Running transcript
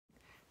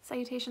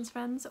Salutations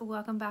friends,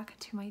 welcome back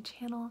to my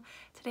channel.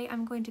 Today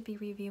I'm going to be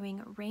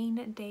reviewing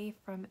Rain Day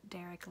from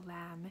Derek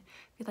Lam. If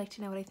you'd like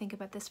to know what I think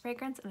about this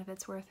fragrance and if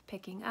it's worth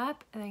picking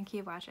up, then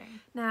keep watching.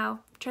 Now,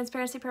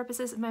 transparency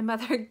purposes, my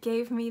mother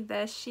gave me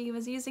this. She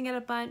was using it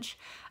a bunch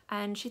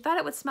and she thought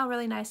it would smell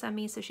really nice on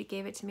me, so she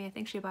gave it to me. I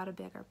think she bought a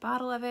bigger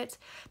bottle of it.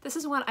 This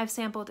is one I've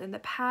sampled in the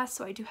past,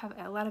 so I do have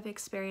a lot of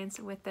experience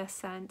with this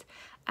scent.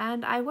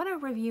 And I want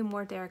to review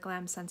more Derek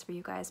Lam scents for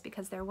you guys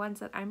because they're ones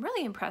that I'm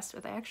really impressed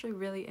with. I actually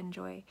really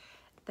enjoy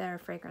their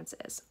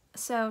fragrances.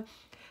 So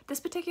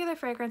this particular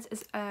fragrance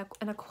is an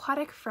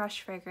aquatic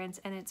fresh fragrance,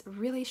 and it's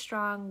really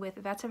strong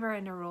with Vetiver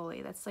and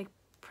Neroli. That's like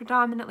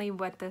predominantly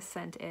what this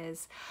scent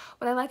is.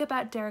 What I like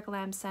about Derek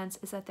Lam scents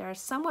is that they're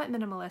somewhat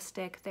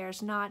minimalistic.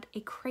 There's not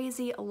a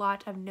crazy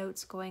lot of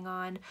notes going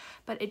on,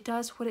 but it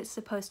does what it's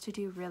supposed to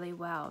do really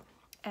well.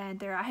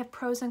 And I have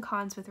pros and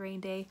cons with Rain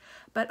Day,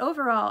 but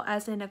overall,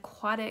 as an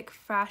aquatic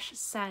fresh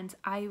scent,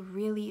 I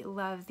really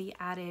love the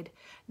added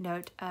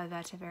note of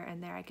Vetiver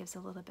in there. It gives a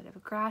little bit of a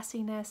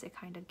grassiness. It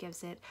kind of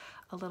gives it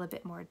a little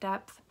bit more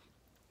depth.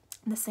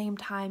 At the same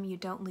time, you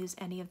don't lose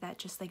any of that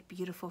just like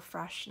beautiful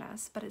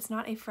freshness, but it's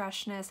not a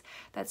freshness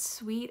that's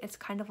sweet. It's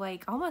kind of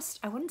like almost,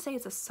 I wouldn't say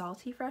it's a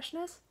salty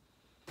freshness,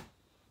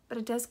 but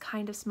it does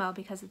kind of smell,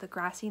 because of the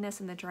grassiness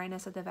and the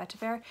dryness of the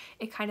vetiver,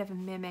 it kind of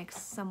mimics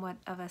somewhat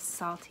of a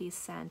salty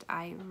scent.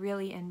 I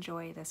really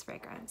enjoy this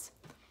fragrance.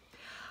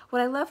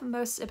 What I love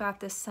most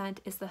about this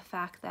scent is the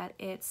fact that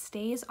it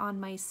stays on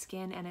my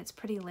skin and it's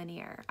pretty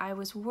linear. I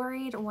was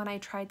worried when I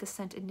tried the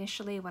scent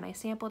initially, when I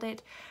sampled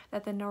it,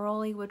 that the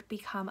Neroli would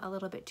become a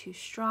little bit too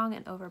strong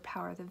and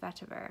overpower the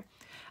vetiver.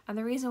 And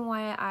the reason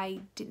why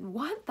I didn't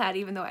want that,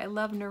 even though I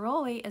love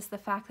Neroli, is the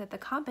fact that the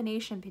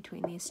combination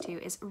between these two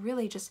is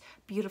really just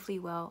beautifully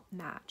well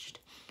matched.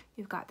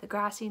 You've got the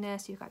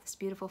grassiness, you've got this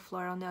beautiful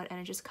floral note, and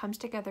it just comes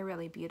together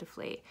really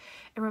beautifully.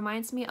 It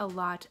reminds me a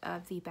lot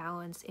of the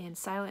balance in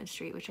Silent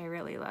Street, which I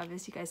really love,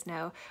 as you guys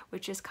know,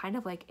 which is kind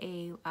of like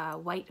a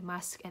white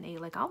musk and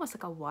almost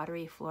like a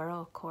watery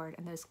floral chord,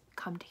 and those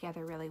come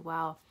together really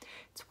well.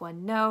 It's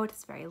one note,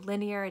 it's very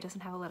linear, it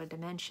doesn't have a lot of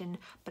dimension,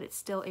 but it's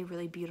still a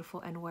really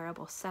beautiful and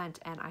wearable scent,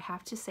 and I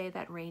have to say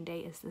that Rain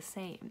Day is the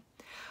same.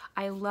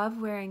 I love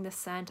wearing the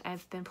scent.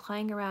 I've been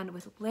playing around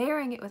with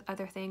layering it with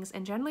other things,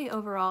 and generally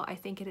overall I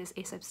think it is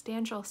a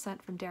substantial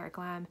scent from Derek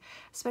Lam,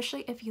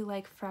 especially if you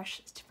like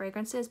fresh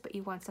fragrances but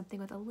you want something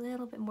with a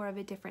little bit more of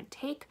a different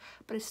take,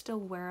 but it's still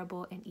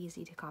wearable and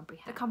easy to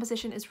comprehend. The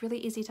composition is really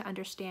easy to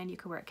understand. You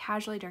can wear it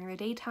casually during the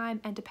daytime,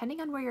 and depending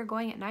on where you're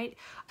going at night,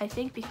 I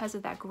think because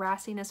of that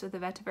grassiness with the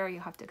vetiver,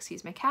 you'll have to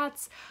excuse my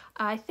cats,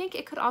 I think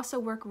it could also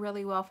work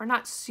really well for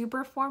not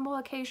super formal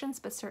occasions,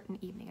 but certain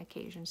evening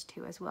occasions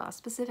too as well,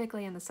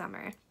 specifically in the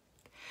summer.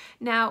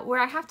 Now, where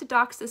I have to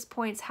dox this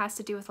points has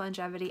to do with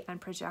longevity and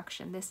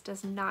projection. This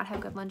does not have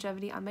good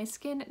longevity on my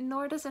skin,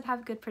 nor does it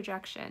have good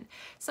projection.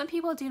 Some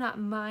people do not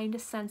mind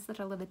scents that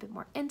are a little bit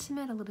more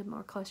intimate, a little bit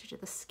more closer to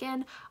the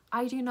skin.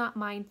 I do not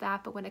mind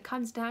that, but when it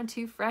comes down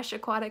to fresh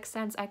aquatic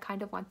scents, I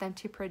kind of want them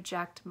to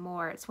project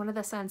more. It's one of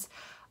the scents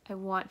I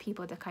want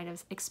people to kind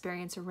of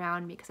experience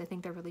around me because I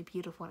think they're really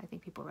beautiful and I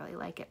think people really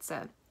like it. So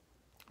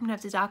I'm gonna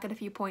have to dock it a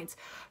few points.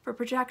 For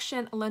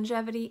projection,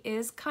 longevity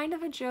is kind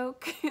of a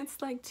joke.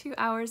 It's like 2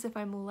 hours if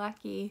I'm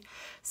lucky.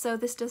 So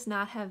this does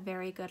not have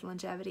very good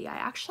longevity. I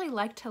actually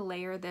like to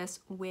layer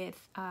this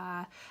with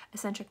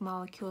Eccentric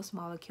Molecules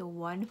Molecule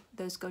 1.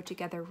 Those go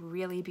together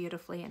really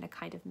beautifully and it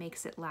kind of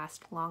makes it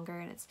last longer.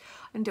 And I'm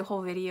gonna do a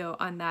whole video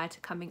on that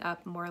coming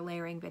up, more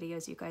layering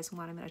videos you guys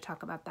want. I'm gonna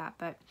talk about that,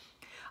 but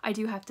I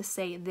do have to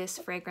say this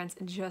fragrance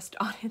just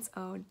on its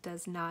own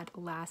does not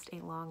last a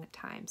long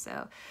time.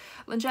 So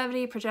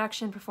longevity,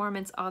 projection,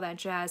 performance, all that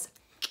jazz,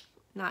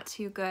 not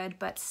too good,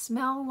 but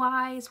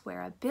smell-wise,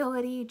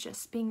 wearability,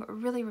 just being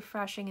really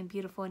refreshing and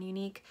beautiful and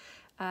unique,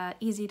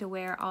 easy to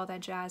wear, all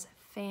that jazz,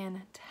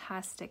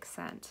 fantastic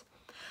scent.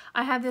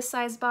 I have this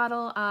size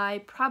bottle.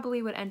 I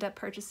probably would end up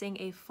purchasing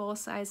a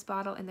full-size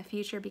bottle in the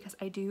future because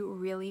I do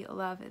really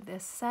love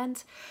this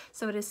scent.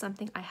 So it is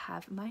something I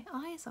have my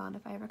eyes on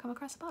if I ever come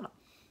across a bottle.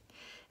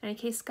 In any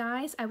case,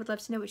 guys, I would love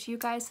to know what you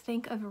guys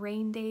think of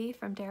Rain Day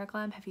from Derek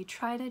Lam. Have you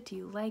tried it? Do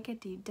you like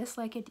it? Do you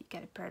dislike it? Do you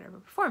get a better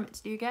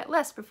performance? Do you get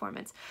less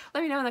performance?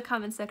 Let me know in the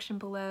comment section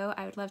below.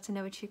 I would love to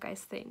know what you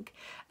guys think.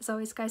 As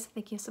always, guys,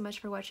 thank you so much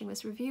for watching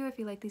this review. If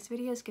you like these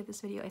videos, give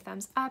this video a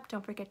thumbs up.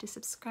 Don't forget to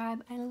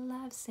subscribe. I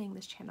love seeing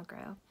this channel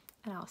grow.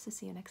 And I'll also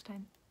see you next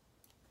time.